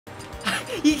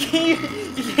You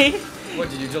can't. What,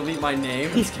 did you delete my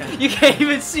name? You can't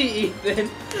even see Ethan.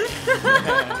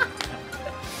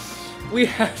 We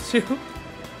have to.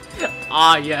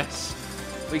 Ah, yes.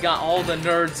 We got all the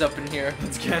nerds up in here.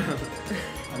 Let's go.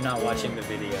 I'm not watching the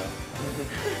video.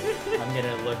 I'm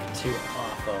gonna look too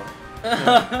awful.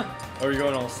 Are you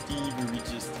going all Steve or we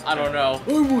just... I don't know.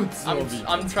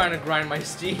 I'm trying to grind my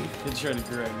Steve. You're trying to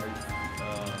grind my...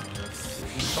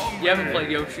 You haven't played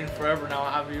Yoshi in forever now,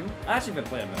 have you? I actually been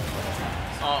playing that.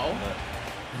 Oh.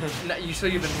 No, so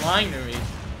you've been lying to me.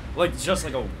 Like, just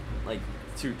like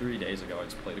 2-3 days ago, I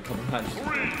just played a couple matches.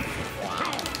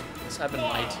 Wow. This I've been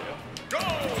lied to.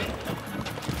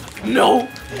 No!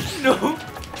 No!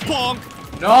 Bonk!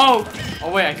 No!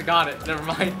 Oh wait, I got it. Never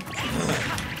mind.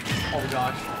 Oh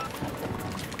gosh.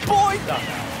 Boy!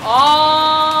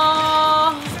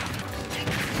 Ah!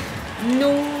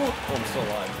 No! Oh, I'm still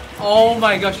alive. Oh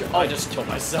my gosh. Oh. I just killed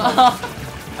myself.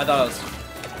 I thought I was...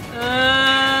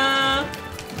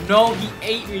 No, he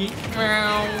ate me.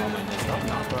 Stop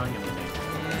not throwing him at me.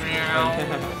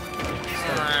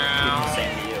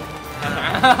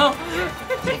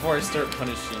 Before I start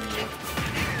punishing you.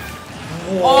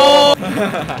 Oh!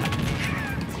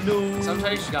 No.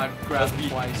 Sometimes you just gotta grab him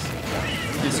twice.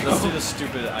 Let's do the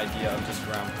stupid idea of just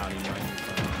ground pounding right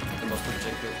the most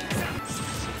ridiculous.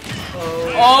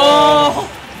 Oh!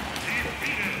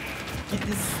 Get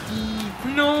this Steve.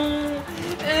 No.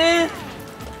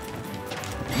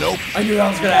 Nope. I knew that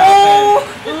was gonna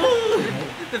happen.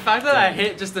 The fact that I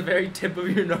hit just the very tip of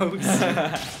your nose.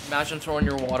 Imagine throwing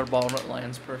your water ball and it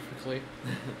lands perfectly.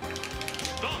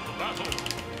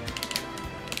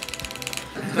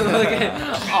 Look at,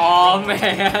 oh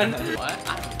man. What? I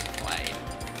don't play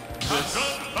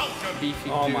this beefy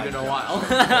dude in a while. Of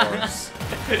course.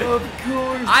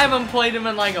 I haven't played him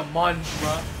in like a month,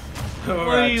 bro. We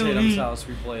were at Tatum's house,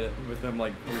 we played it with him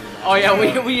like 3 months. Oh yeah,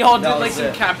 we all did That like was some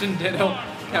it. Captain Ditto.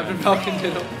 Captain Falcon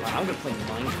Ditto. I'm gonna play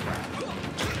Minecraft.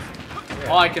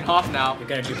 Oh, I can hop now. You're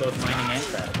gonna do both mining and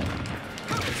crafting.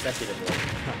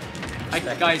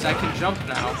 Consecutively. Guys, I can jump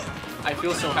now. I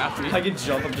feel so happy. I can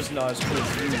jump, I'm just not as cool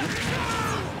as you.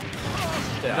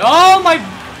 Oh my!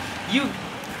 You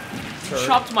Turd.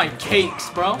 chopped my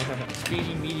cakes, bro.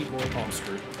 Speedy meaty boy. Oh, I'm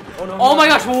screwed. Oh no. Oh my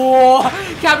gosh! Whoa!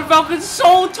 Captain Falcon's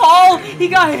so tall. He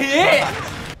got hit.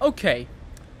 Okay,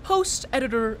 post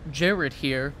editor Jared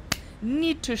here.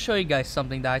 Need to show you guys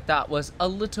something that I thought was a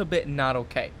little bit not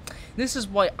okay. This is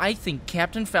why I think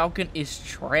Captain Falcon is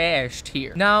trashed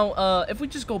here. Now, if we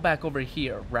just go back over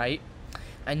here, right?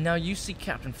 And now you see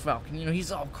Captain Falcon, you know,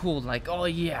 he's all cool, like, oh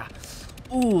yeah.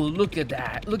 Ooh, look at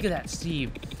that. Look at that,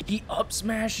 Steve. He up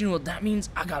smash, you know what that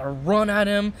means? I gotta run at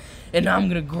him, and I'm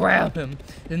gonna grab him.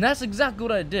 And that's exactly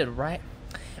what I did, right?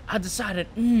 I decided,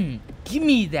 give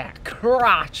me that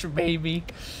crotch, baby.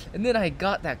 And then I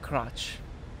got that crotch.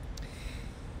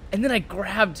 And then I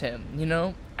grabbed him, you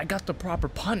know? I got the proper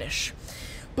punish.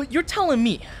 But you're telling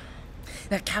me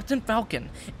that Captain Falcon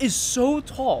is so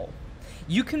tall.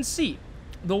 You can see,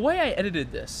 the way I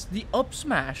edited this, the up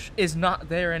smash is not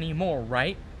there anymore,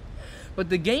 right? But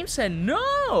the game said,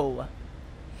 no!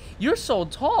 You're so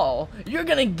tall, you're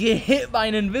gonna get hit by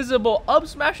an invisible up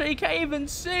smash that you can't even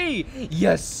see!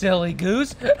 You silly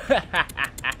goose!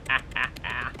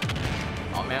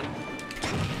 Oh, man.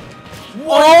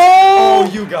 What? Oh,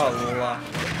 you got luck.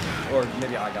 Or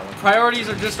maybe I got one. Priorities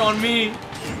are just on me.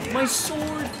 My sword.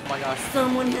 Oh my gosh.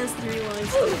 Someone has 3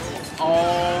 lives.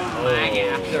 Oh my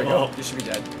god. There we go. You should be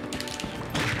dead.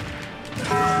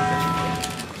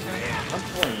 I'm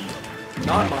playing.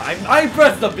 Not mine. I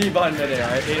pressed the B button midair.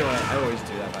 I hate it when I always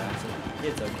do that by accident.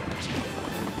 It's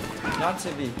okay. Not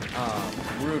to be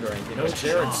rude or anything, but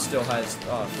Jared still has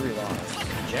 3 lives.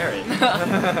 Jared.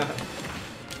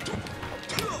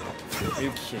 Are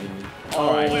you kidding me?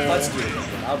 Alright, let's do it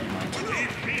again. I'll be mine.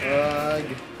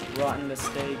 Rotten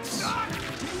mistakes.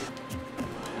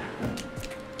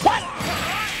 What?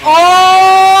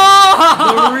 Oh!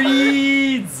 The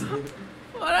reeds!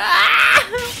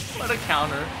 What a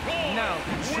counter. Now,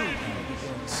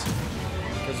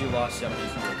 because you lost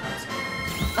Japanese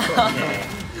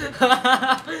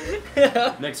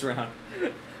Next round.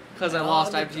 Because I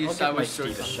lost, I have to use sideways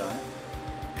Joy-Con.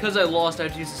 Because I lost, I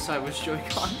have to use the sideways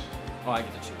Joy-Con. Oh, I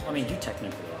get to choose. I mean, you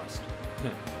technically lost.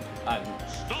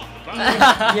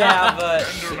 Yeah, but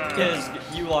because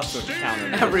you lost to a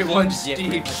counter. Everyone's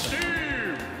Steve.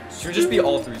 Should just be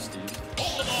all 3 Steves.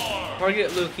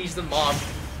 Target Luke, he's the mob.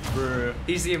 Bruh.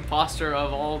 He's the imposter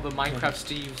of all the Minecraft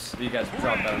Steves. You guys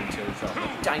drop out until you drop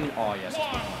like diamond. Oh, yes.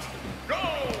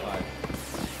 Right.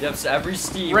 Yep, so every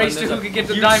Steve. Race to who can get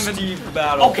the diamond. Steve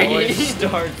battle. Okay.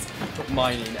 Starts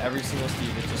mining every single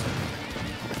Steve. It just.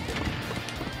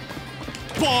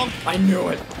 Bonk. I knew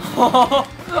it. Oh!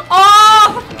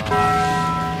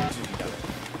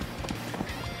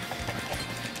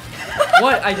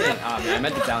 What? I didn't. Man, I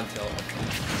meant the down tilt.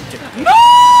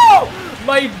 No!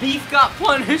 My beef got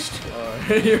punished.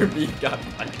 Your beef got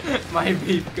punished. My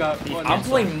beef got punished. I'm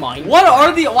playing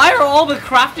Minecraft. Why are all the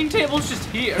crafting tables just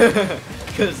here?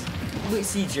 Because,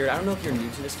 see, Jared, I don't know if you're new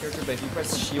to this character, but if you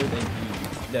press shield and E,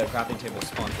 the crafting table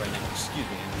spawns right next. Excuse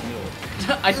me, in the middle.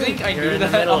 I think I You're knew in the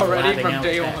that middle of already lapping from out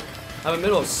day tech. one. I'm in the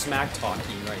middle of smack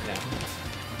talking right now.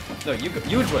 No, you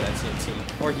enjoy that TNT.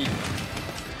 Or he.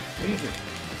 What are you doing?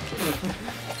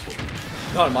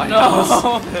 Not in my house.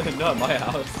 Not in my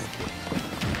house.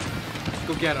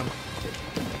 Go get him.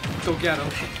 Go get him.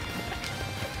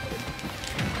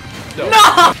 No!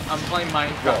 I'm playing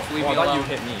Minecraft. Whoa, Leave I me thought alone. you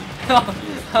hit me.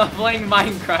 I'm playing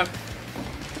Minecraft.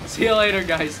 See you later,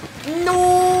 guys.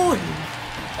 No!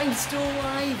 I'm still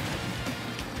alive.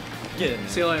 Get in.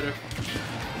 See you later.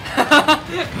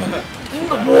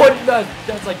 What?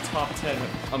 That's like top 10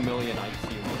 a million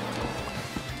IQ.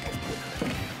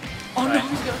 Oh no,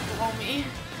 he's gonna throw me.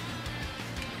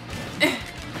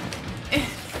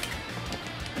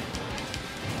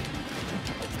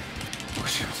 Oh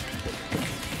shoot.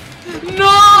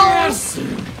 No! Yes!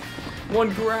 One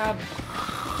grab.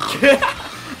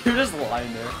 You're just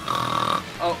lying there.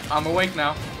 Oh, I'm awake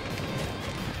now.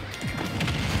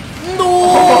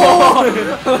 No!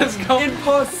 Let's go.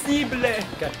 Impossible!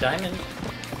 Got diamond.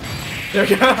 There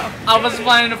you go. I was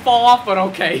planning to fall off, but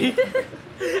okay.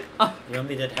 You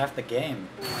only did half the game.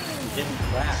 You didn't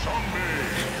crash.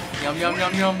 Yum yum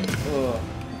yum yum. Ugh.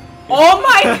 Oh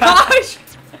my gosh!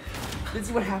 This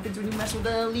is what happens when you mess with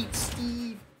the elite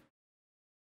Steve.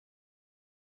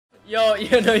 Yo,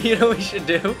 you know what we should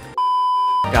do?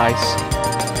 Guys,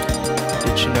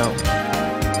 did you know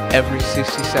every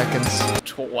 60 seconds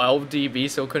 12 dB,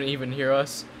 so couldn't even hear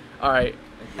us? All right.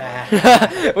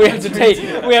 we have to take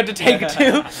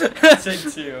two.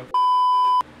 Take two.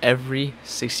 Every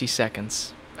 60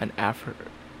 seconds an after.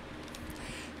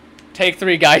 Take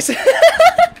 3, guys.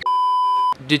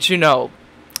 Did you know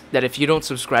that if you don't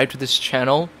subscribe to this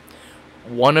channel,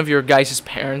 one of your guys'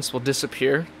 parents will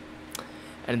disappear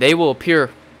and they will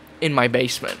appear in my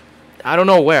basement? I don't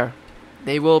know where.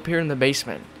 They will appear in the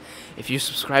basement. If you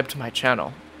subscribe to my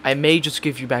channel, I may just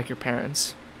give you back your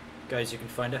parents. Guys, you can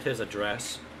find out his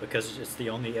address because it's the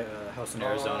only house in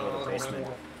Arizona with a basement.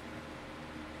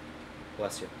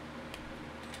 Bless you.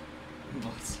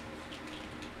 Guys,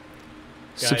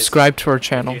 Subscribe to our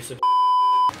channel. If you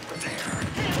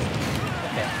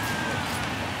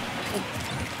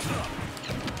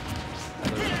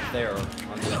There.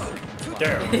 On the other.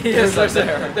 There. Yes, there's a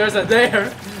there. There's a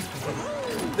there.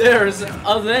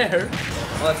 Oh,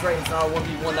 that's right. It's not a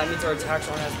 1v1. That means our attacks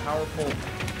aren't as powerful.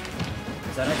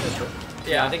 Is that actually true?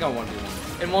 Yeah, I think on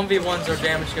 1v1. in 1v1s our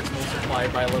damage gets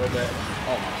multiplied by a little bit.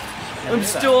 Oh my. Never I'm knew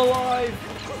that. still alive.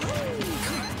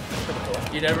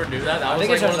 You never knew that? That was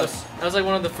think like it's one of just the that was like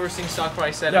one of the first things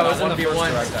Stockfry said Yeah, it about was in the first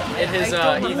 1v1 direct in his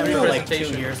I E3 remember like 2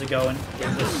 presentation. years ago in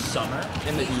the summer.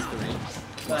 In the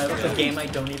E3. A game I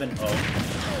don't even own.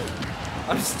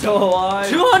 I'm still alive.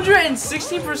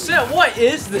 260%. What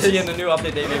is this? See, in the new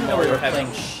update they made We Mario were heavy.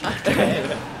 playing shit.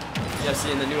 Yeah,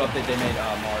 see, in the new update they made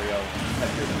Mario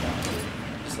heavier than that.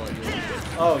 Just like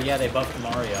Oh yeah, they buffed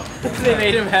Mario. They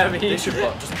made him heavy. they should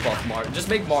just buff Mario. Just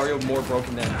make Mario more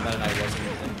broken than Meta Knight was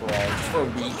in Brawl. Just for a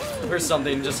week or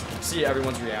something. Just see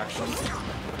everyone's reactions.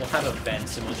 We'll have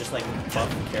events and we'll just like buff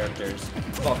characters.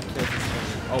 Buff characters.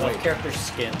 Oh Buff wait. character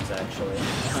skins actually.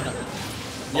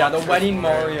 Yeah, the wedding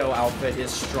Mario outfit is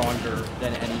stronger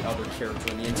than any other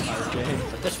character in the entire game.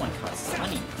 But this one costs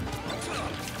money.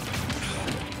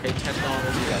 Pay $10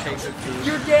 to take the food.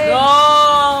 You're dead.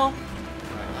 No!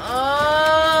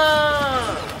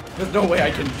 There's no way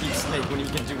I can beat Snake when he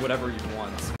can do whatever he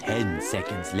wants. 10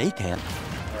 seconds later.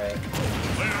 Alright.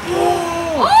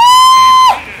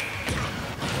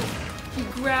 He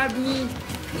grabbed me.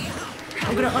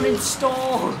 I'm gonna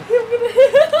uninstall.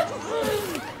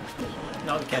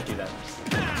 No, we can't do that.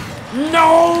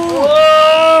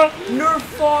 No! Nerf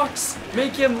Fox!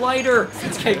 Make him lighter!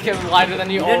 It's gonna get him lighter than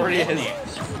he already didn't is. hit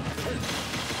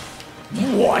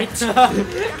What?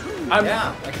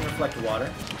 Yeah, I can reflect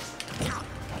water.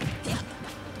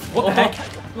 What the heck?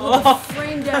 Oh.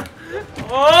 Frame that.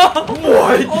 Oh!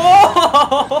 What?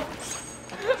 Oh!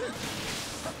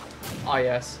 Oh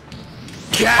yes.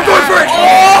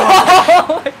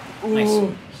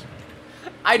 Nice.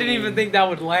 I didn't even think that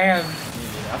would land.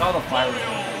 I thought the fire was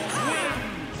going to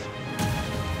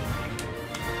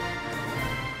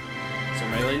So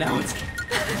really now it's...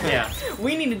 Yeah.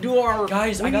 We need to do our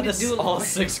Guys, I got need to this do all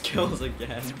 6 kills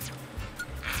again.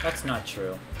 That's not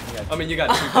true. I mean, you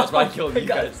got 2 kills, but I killed you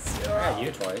guys. I got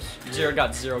you twice. Jared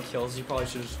got 0 kills. You probably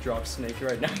should just drop Snake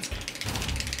right now.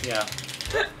 Yeah.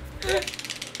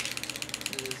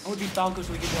 I would be Falco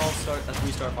so we get all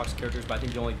 3 Star Fox characters, but I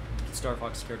think the only Star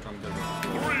Fox character I'm good with.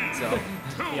 So,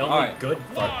 The only good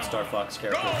Star Fox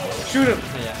character. shoot him!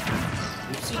 Yeah.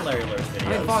 We've seen Larry Lur's How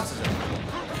many videos. Foxes are there?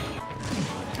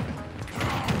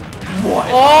 What?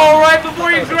 Oh, right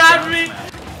before you grabbed me!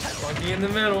 Monkey in the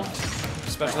middle. I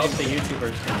Especially hope the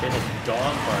YouTubers can get his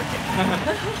dog barking.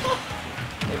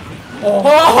 what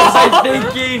was I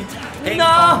thinking? Ping No!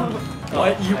 pong.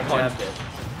 What? You I punched grabbed it. it.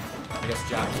 I guess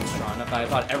Jackson's strong enough. I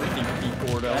thought everything could beat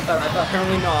Gordo. I thought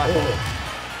apparently not.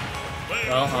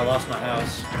 Well, I lost my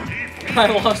house. I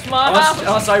lost my house.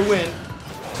 Unless I win.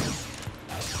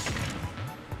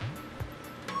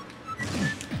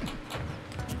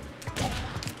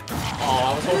 Oh,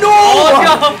 I was hoping. No!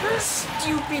 Oh,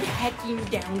 Stupid hacking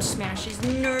down smashes,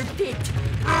 nerf it.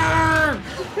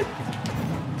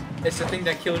 It's the thing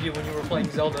that killed you when you were playing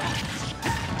Zelda.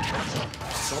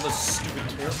 Zelda's stupid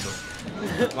character.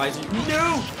 Why is he?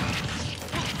 No!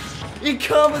 Your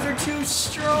combos are too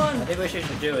strong! I think what you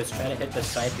should do is try to hit the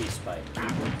side B spike.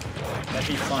 That'd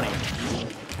be funny.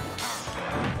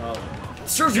 Well,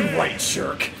 Serves you right,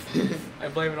 jerk! I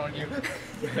blame it on you.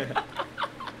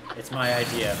 it's my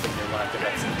idea for your lack of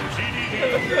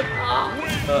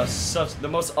execution. Such the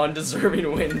most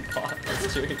undeserving win pot.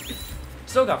 That's true.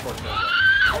 Still got 4 kills.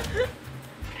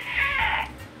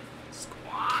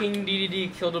 King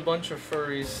DDD killed a bunch of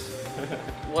furries.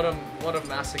 What a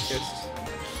masochist.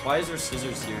 Why is there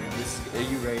scissors here? Are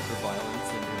you ready for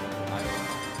violence in your island?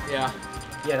 Yeah.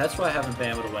 Yeah, that's why I haven't been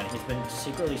able to win. He's been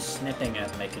secretly snipping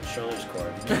at my controller's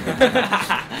cord.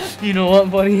 You know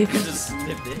what, buddy? Just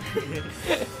snipped it.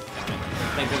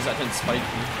 Thank goodness I didn't spike you.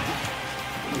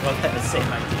 We both had the same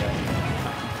idea.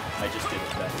 I just did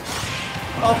it better.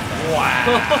 Oh,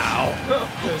 wow.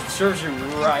 It serves you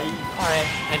right. Alright.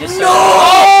 I just No!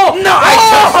 No!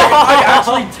 I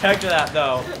actually teched that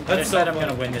though. I That's decided I'm funny.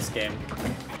 gonna win this game.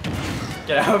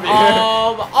 Get out of here.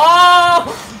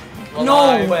 Well,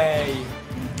 no way.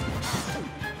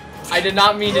 I did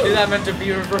not mean to do that. I meant to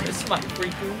be reverse my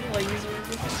freaking laser.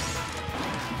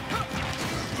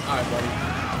 Alright, buddy.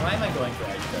 Why am I going for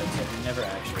edge guards? I've never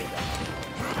actually done it.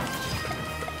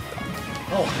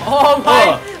 Oh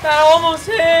my! That almost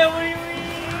hit! What do you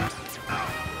mean?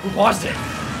 Who paused it?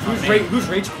 Who's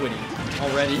rage quitting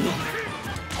already?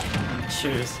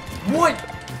 Choose. What?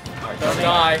 Don't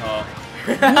die. Oh.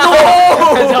 No!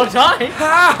 Don't die!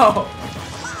 How?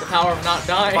 The power of not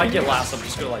dying. If I get last, I'm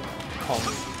just gonna like call me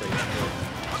rage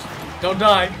quit. Don't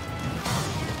die.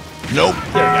 Nope.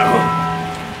 There we go.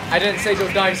 I didn't say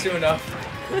don't die soon enough.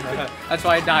 That's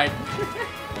why I died.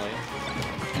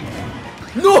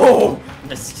 No!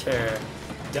 Mr.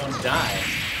 Don't die.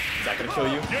 Is that gonna kill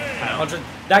you? 100.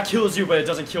 That kills you, but it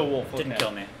doesn't kill Wolf. Didn't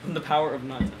kill me. The power of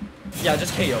not. Yeah,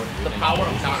 just KO'd. The power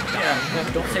of not dying. Yeah,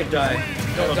 don't say die.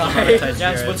 Don't die. Monetize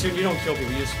Yeah, Jared. Splatoon, you don't kill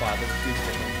people, you just fly. That's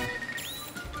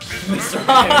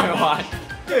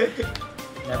Mr.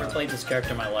 Never played this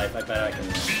character in my life. I bet I can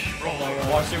win.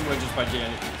 Watch him win just by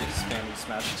spamming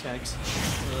smash attacks.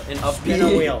 And up Spin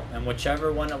a wheel, and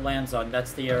whichever one it lands on,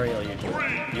 that's the aerial you do.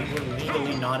 You will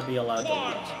legally not be allowed to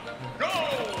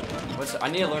lose. I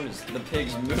need to learn the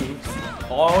pig's moves.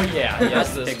 Oh yeah, yes,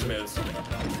 That's the this pig's moves.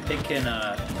 Pig can,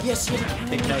 Yes,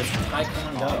 Pig knows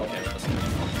Taekwondo. Oh, okay.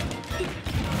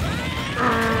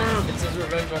 It's his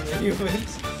revenge on the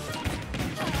humans.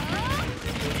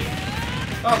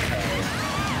 Okay.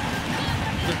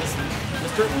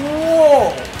 Mr.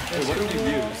 Whoa! Wait, what do you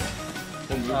use?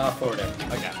 Forward air.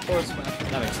 Okay, Forward smash.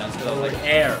 that makes sense. Cause I was Forward like,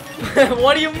 air.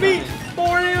 What do you mean?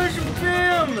 Forward air is your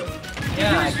bim!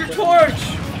 Yeah, Use your I- torch!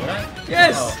 What?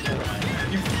 Yes! Oh, never mind.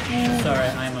 Sorry,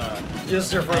 I'm this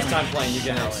is your first I'm time playing. You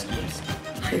get an challenged.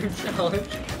 excuse. Challenge.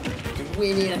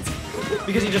 Win it.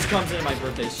 Because he just comes into my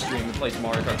birthday stream and plays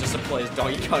Mario Kart just to play his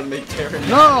Donkey Kong and make Terran.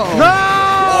 No!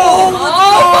 Oh my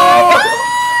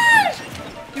gosh!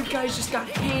 You guys just got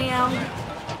hammed.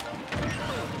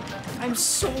 I'm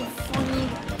so funny.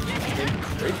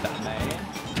 Great that man.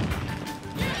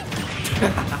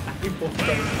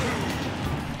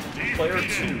 Player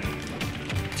 2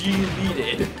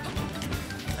 deleted.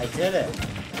 I did it.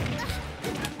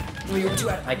 Well, you're too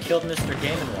I killed Mr.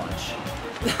 Game & Watch.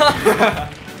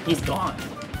 He's gone.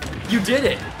 You did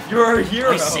it. You're a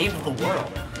hero. I saved the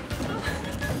world.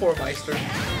 Poor Meister.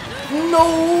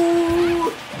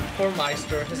 No. Poor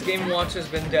Meister. His Game & Watch has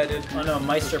been deaded. Oh no,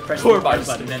 Meister pressed Poor the R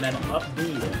Meister. button and then up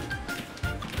B.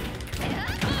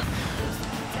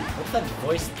 What's that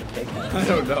voice the pig has? I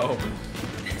don't know.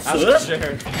 Sup? Ask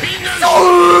Jared.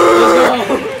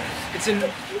 It's an.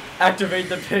 Activate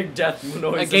the pig death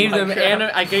noise. I gave them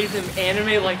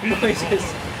anime like noises.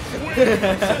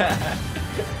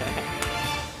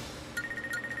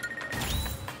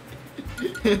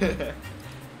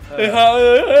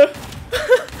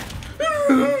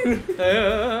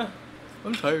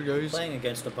 I'm tired, guys. Playing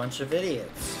against a bunch of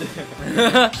idiots.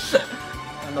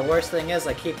 And the worst thing is,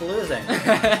 I keep losing. Well,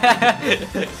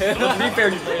 to be fair,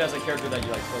 you played as a character that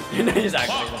you like. He's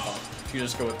actually in the box. You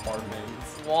just go with hard names.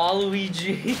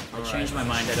 Waluigi. I changed my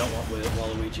mind. I don't want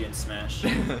Waluigi in Smash.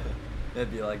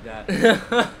 It'd be like that.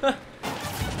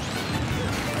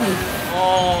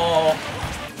 Oh.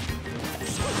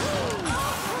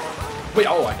 Wait,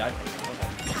 oh, I died.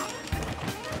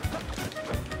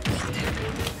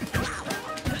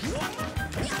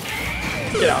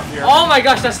 Get out here. Oh my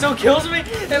gosh, that still kills me.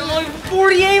 And like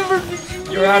 48 for.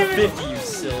 You're at 50, you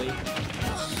silly.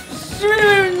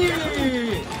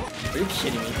 Are you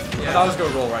kidding me? Yeah. I thought I was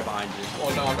gonna roll right behind you.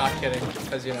 Oh no, I'm not kidding.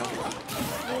 Because you know.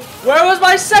 Where was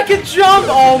my second jump?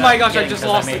 Oh my gosh, I just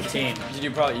lost I'm it. 18.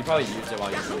 You probably used it while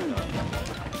you were doing that.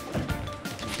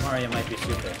 Mario might be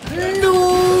super.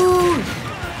 No.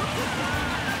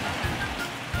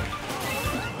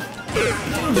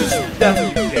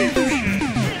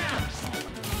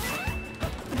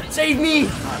 Save me!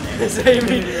 Save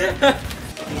me!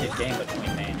 Good game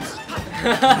between names.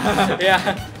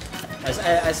 Yeah.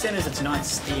 As soon as it's not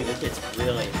Steve, it gets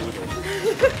really heated.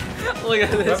 Look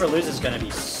at this. Whoever loses is gonna be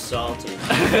salty.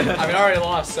 I mean, I already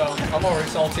lost, so I'm already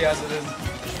salty as it is.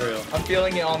 True. I'm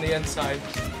feeling it on the inside.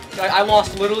 I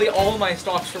lost literally all of my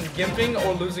stocks from gimping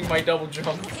or losing my double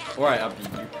jump. Alright, I'll beat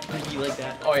you. Beat you like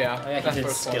that? Oh yeah, Oh, yeah, he that's did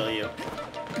first skill one. you.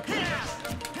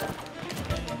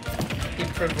 He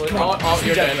privileged. Oh,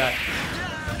 you're dead.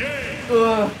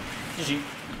 GG.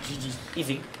 GG.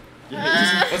 Easy.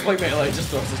 Let's play melee. Just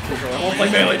throw this controller. We'll play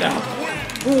melee now.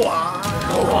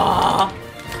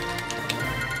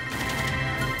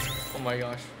 Oh my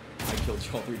gosh. I killed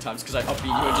you all 3 times because I upbeat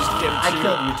you and just gimped I you.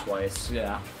 killed you twice.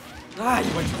 Yeah. Ah,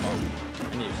 you went too far.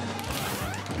 I need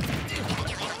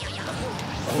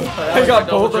That I was got a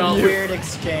both of you. weird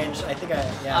exchange. I think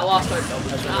yeah. I lost my double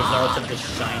As a jump. result of the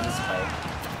shine spike.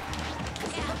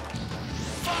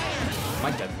 Am I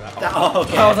dead for that? Oh,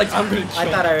 okay. I was like, I'm gonna kill I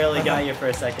thought I really got you for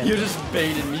a second. You just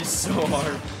baited me so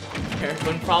hard.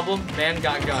 One problem, man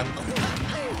got gun.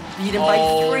 Beat him by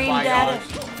 3 my data.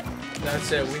 gosh.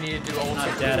 That's it. We need to do Not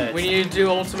ultimate. data. We need to do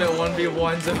ultimate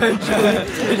 1v1s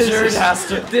eventually. Jared has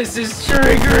to. This is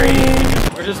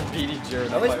triggering. We're just beating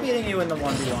Jared. I was beating you in the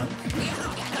 1v1.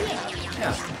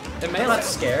 Yeah. It I'm not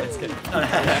scared. It's good.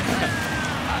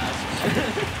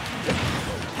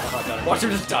 Oh, Watch him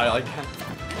just die like that.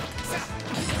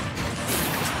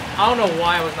 I don't know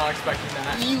why I was not expecting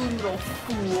that. You little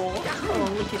fool. Oh,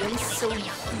 look at him. So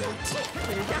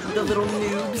cute. The little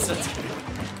noobs.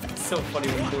 It's so funny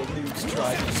when little noobs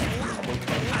try to just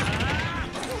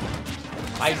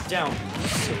I down.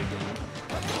 So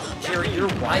good. Jerry, your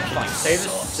Wi-Fi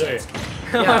sucks.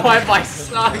 My Wi-Fi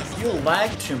sucks. You lag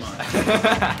too much.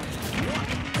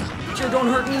 Jared, don't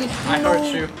hurt me. I hurt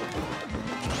you.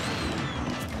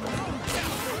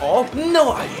 Oh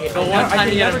no! I hate The one time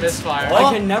you get a misfire.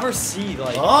 I can never see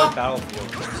like the battlefield.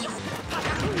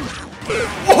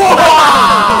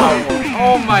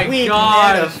 Oh my We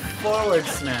god. had a forward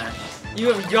smash.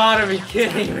 You have gotta be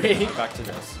kidding me. Back to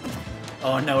this.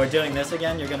 Oh no, we're doing this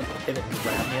again? You're gonna pivot and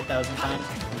grab me 1,000 times?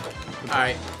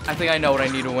 Alright, I think I know what I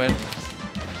need to win.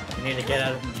 You need to get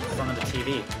out in front of the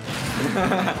TV.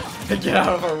 Get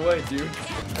out of our way, dude.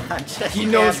 I'm just He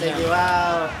knows gassing now. you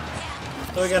out.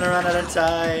 We're gonna run out of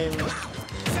time.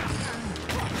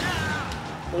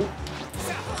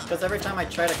 Because every time I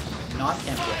try to not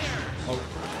camp it,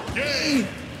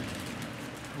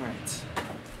 Alright.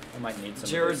 I might need some.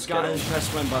 Jared's got his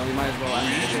best win, but we might as well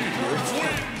end it.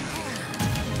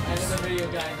 End the video,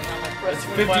 guys. I got my It's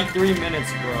 53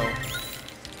 minutes, bro.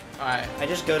 Alright. I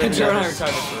just go to And Jared and I the are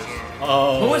tied first.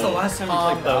 Oh. When was the last time you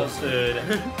played combo Bowser? food. I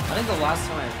think the last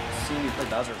time I seen you play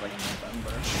Bowser was like in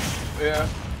November. Yeah.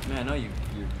 Man, I know you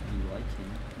like him.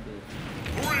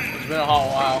 It's been a hot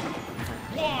while.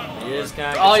 He is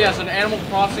kind of. Oh yes, an Animal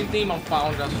Crossing theme on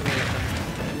Final Destination.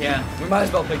 Yeah. We might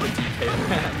as well pick a DK.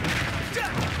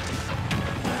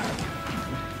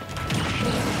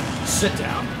 Sit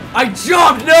down. I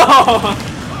jumped! No!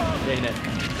 Dang it.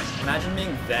 Imagine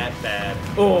being that bad.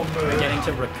 Oh, We're getting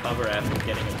to recover after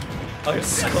getting a I was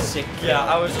so sick. Yeah,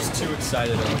 I was just too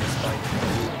excited on this fight.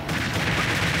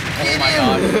 Oh my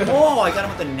god. Oh, I got him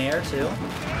with the nair too.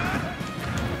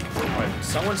 Alright,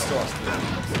 someone still has to do it.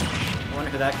 I wonder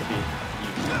who that could be.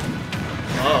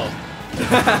 Oh,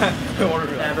 I wonder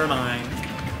who that never mind.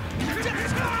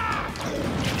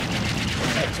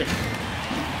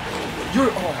 You're.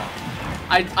 Oh.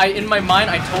 I in my mind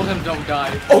I told him don't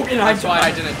die. Oh, and that's why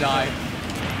I didn't die.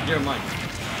 You're mine.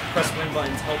 Press win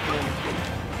buttons, help him.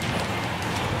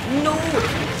 No!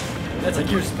 That's a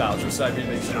huge Bowser, so I mean,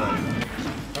 makes it right.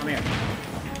 Come here.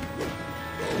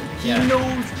 He Yeah.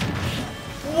 knows.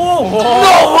 Whoa!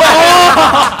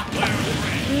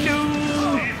 No!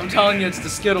 I'm telling you, it's the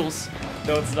Skittles.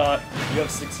 No, it's not. You have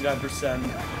 69%.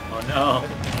 Oh no.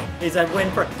 He's at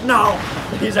win per. No!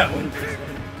 He's at 1%.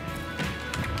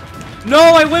 No,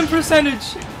 I win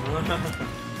percentage.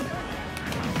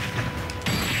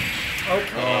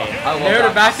 Okay. I love There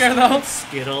to back air though.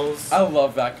 Skittles. I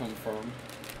love that confirm.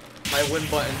 My win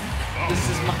button. This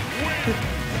is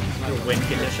Your win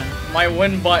condition. my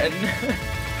win button.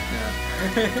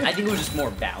 I think it was just more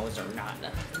Bowser, not.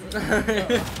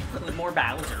 More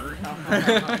Bowser.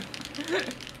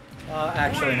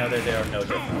 Actually, no, they are no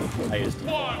different. I used to.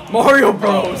 Mario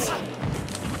Bros.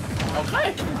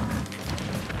 Okay.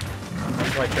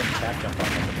 That's why I couldn't back jump on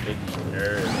like a big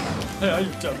nerd. Yeah,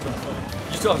 you jumped on fun.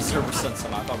 You still have 0%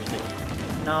 somehow. I thought we did.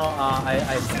 No,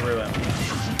 I threw him.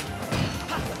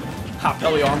 Hot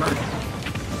belly armor.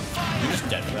 You're just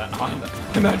dead for that.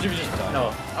 Imagine if you just died. No.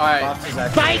 Alright. Fox is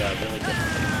actually really good.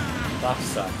 Fox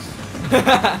sucks. I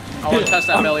want to test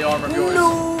that belly armor of yours.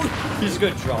 No! He's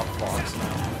gonna drop Fox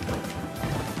now.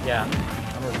 Yeah.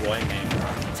 I'm a Roy main.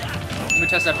 Let me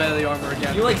test that belly armor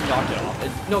again. You like knocked it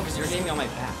off. No, because you're aiming on my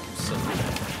back. So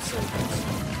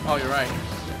Oh, you're right.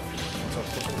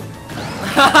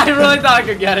 I really thought I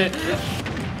could get it.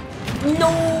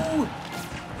 No!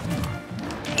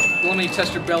 Let me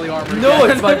test your belly armor no,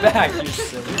 again. it's my back. You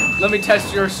silly. Let me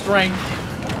test your strength.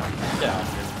 Yeah.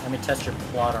 Let me test your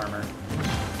plot armor.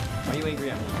 Why are you angry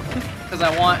at me? Because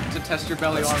I want to test your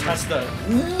belly Let's armor. test the.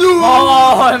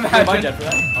 Oh, Am I imagine. dead for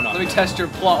that? Oh no. Let me test your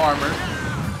plot armor.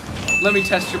 Let me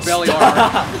test your belly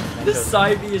armor. This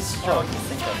side B is Oh, strong. you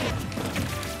think of it.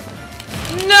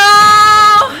 No!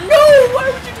 No! Why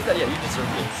would you do that? Yeah, you deserve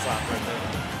getting slapped right there.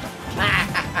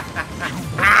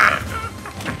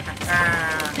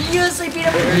 Yes, I beat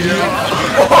him!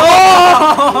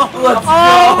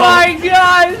 Oh my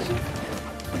gosh!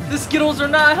 The Skittles are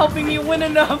not helping me win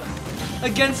enough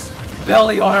against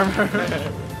belly armor.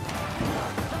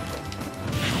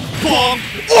 Bonk.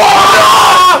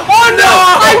 Oh no!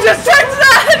 I just texted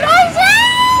that!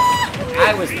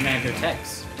 I was the man who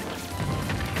texts.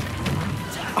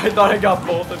 I thought I got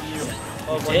both of you.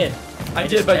 Oh, You did. I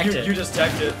did, just but teched it. you just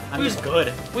teched it. I'm just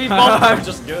good. We both. I'm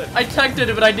just good. I teched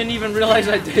it, but I didn't even realize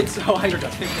I did, so I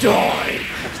Die!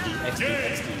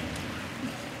 XD.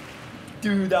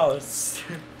 Dude, that was.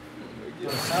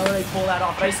 How did I pull that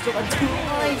off? I still have 2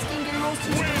 lives.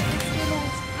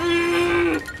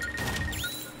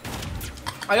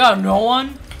 I got no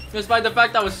one, despite the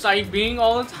fact I was side being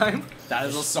all the time. That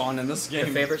is a song in this Your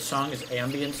game. favorite song is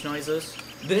ambience noises.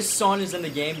 This song is in the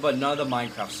game, but none of the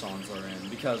Minecraft songs are in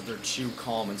because they're too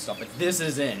calm and stuff. But this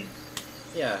is in.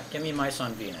 Yeah, give me Mice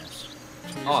on Venus.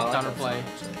 Oh, I like Counterplay.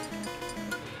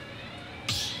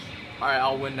 Alright,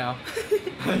 I'll win now.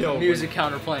 Yo, Music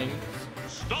counterplaying.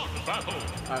 Stop battle.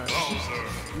 Alright.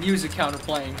 Bowser. Music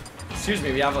counterplaying. Excuse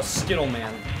me, we have a Skittle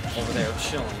man over there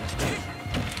chilling.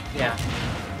 Yeah.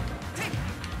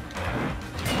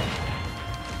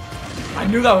 I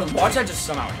knew that was. Watch that just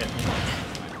somehow hit me.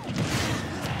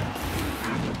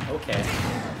 Okay.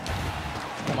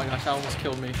 Oh my gosh, that almost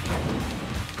killed me.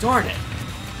 Darn it.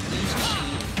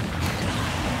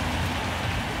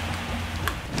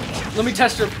 Let me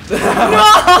test your.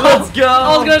 Let's go.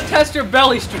 I was gonna test your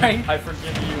belly strength. I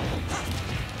forgive you.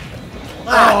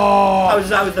 I was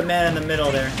the man in the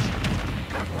middle there.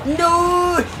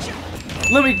 No!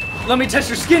 Let me test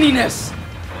your skinniness.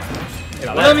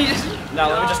 Yeah, Let me just. Now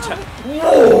let me just test.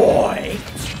 Boy!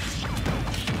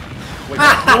 Wait,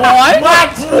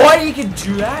 What? what? You can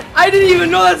do that? I didn't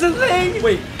even know that's a thing.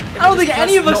 Wait. I don't think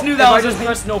any of us knew that was If I a just thing.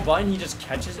 press no button, he just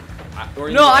catches it. Or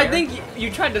in No, the I air? think you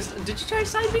tried to. Did you try to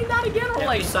side beam that again, or Yeah,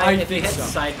 like? if I you think hit so.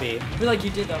 side B. I feel like you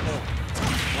did that whole.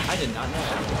 I did not know.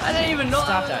 I didn't even know.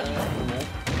 Stop that, you fool.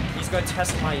 He's gonna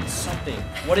test my something.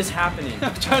 What is happening?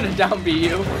 I'm trying to downbeat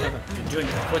you. You're doing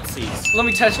footsies. Let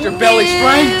me test your belly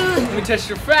strength. Let me test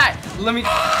your fat. Let me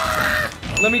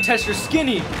test your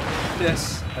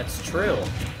skinniness. That's true.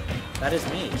 That is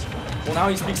me. Well, now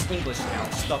he speaks English now.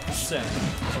 Stuff the same.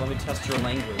 So let me test your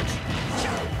language.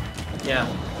 Yeah.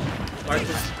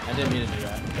 Martha's, I didn't mean to do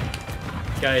that.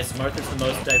 guys, Martha's the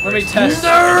most diverse. Let me test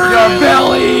your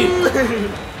belly.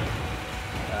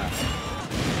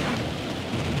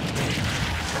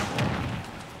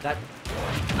 That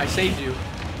I saved you.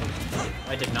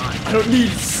 I did not. I don't need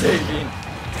saving.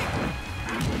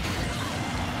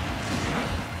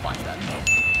 fine then.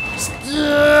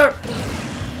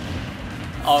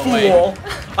 Oh, wait. fool.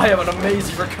 I have an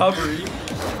amazing recovery.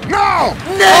 No!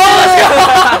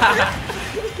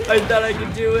 I thought I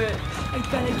could do it. I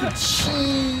bet I could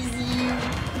cheese you.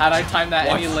 Had I timed that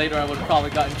any What? later, I would have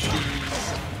probably gotten cheese.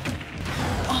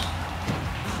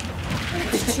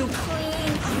 It's too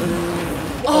clean.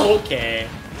 Okay.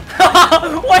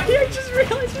 Why did I just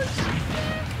realize it?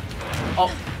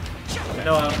 Oh,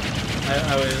 No, I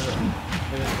was.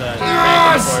 It was back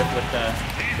and forth with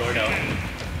Gordo.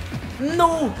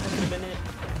 No. That could have been it.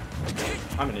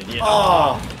 I'm an idiot.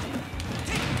 Oh.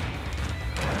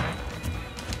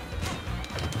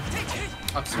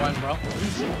 I'm sweating, bro.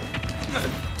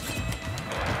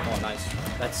 Oh, nice.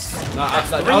 That's No, that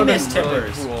three would've been missed really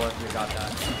tippers. cool if you got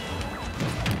that.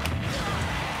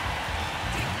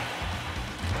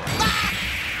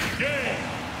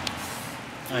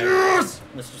 Yes!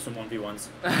 Let's do some 1v1s.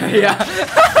 Yeah.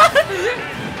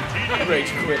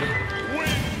 Rage quit.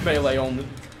 Melee only.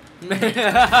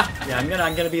 Yeah,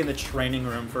 I'm gonna be in the training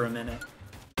room for a minute.